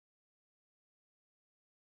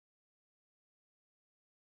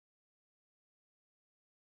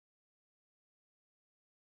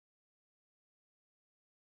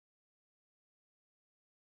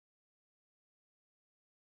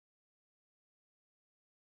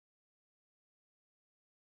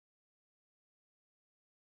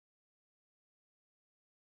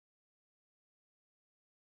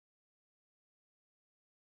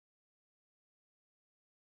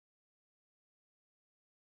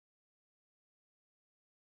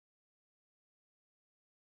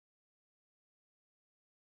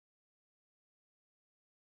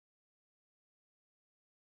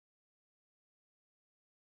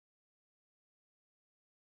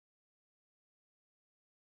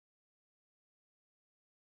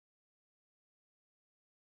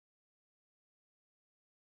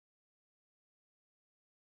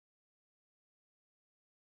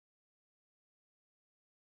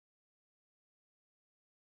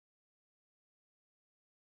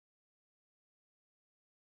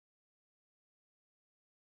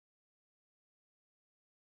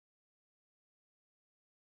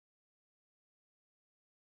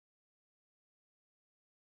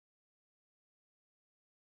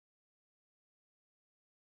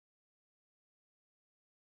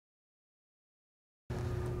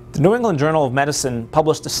The New England Journal of Medicine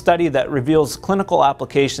published a study that reveals clinical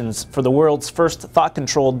applications for the world's first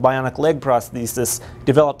thought-controlled bionic leg prosthesis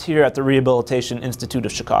developed here at the Rehabilitation Institute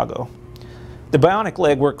of Chicago. The bionic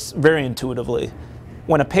leg works very intuitively.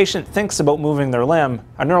 When a patient thinks about moving their limb,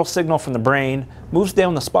 a neural signal from the brain moves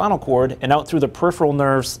down the spinal cord and out through the peripheral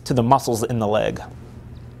nerves to the muscles in the leg.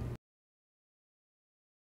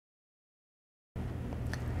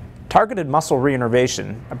 Targeted muscle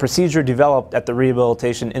reinnervation, a procedure developed at the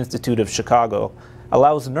Rehabilitation Institute of Chicago,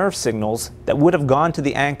 allows nerve signals that would have gone to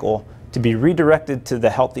the ankle to be redirected to the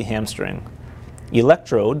healthy hamstring.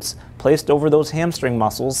 Electrodes placed over those hamstring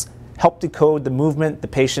muscles help decode the movement the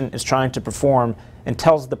patient is trying to perform and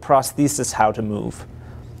tells the prosthesis how to move.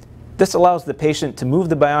 This allows the patient to move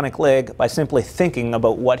the bionic leg by simply thinking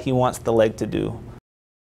about what he wants the leg to do.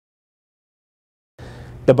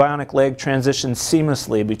 The bionic leg transitions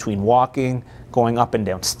seamlessly between walking, going up and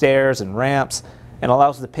down stairs and ramps, and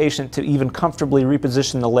allows the patient to even comfortably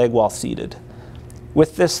reposition the leg while seated.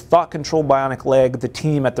 With this thought-controlled bionic leg, the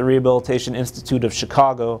team at the Rehabilitation Institute of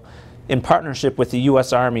Chicago, in partnership with the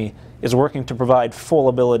U.S. Army, is working to provide full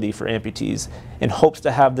ability for amputees and hopes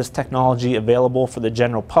to have this technology available for the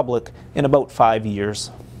general public in about 5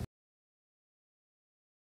 years.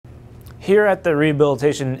 Here at the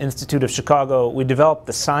Rehabilitation Institute of Chicago, we developed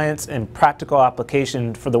the science and practical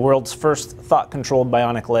application for the world's first thought-controlled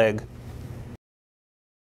bionic leg.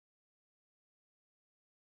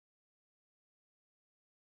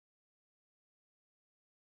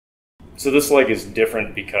 So this leg is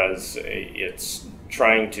different because it's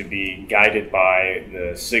trying to be guided by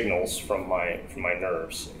the signals from my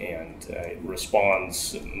nerves, and it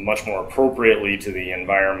responds much more appropriately to the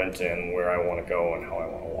environment and where I want to go and how I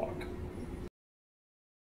want to walk.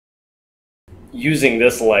 Using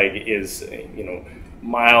this leg is,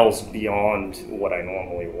 miles beyond what I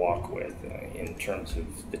normally walk with in terms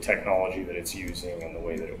of the technology that it's using and the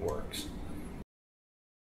way that it works.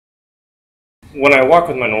 When I walk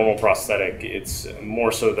with my normal prosthetic, it's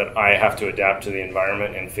more so that I have to adapt to the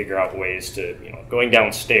environment and figure out ways to, going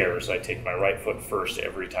down stairs, I take my right foot first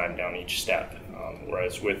every time down each step.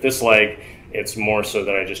 Whereas with this leg, it's more so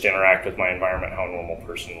that I just interact with my environment how a normal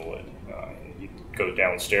person would. You go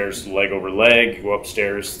downstairs, leg over leg, go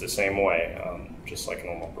upstairs the same way, just like a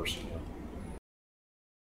normal person would.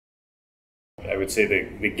 I would say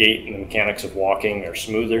the gait and the mechanics of walking are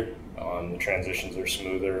smoother, the transitions are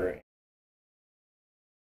smoother.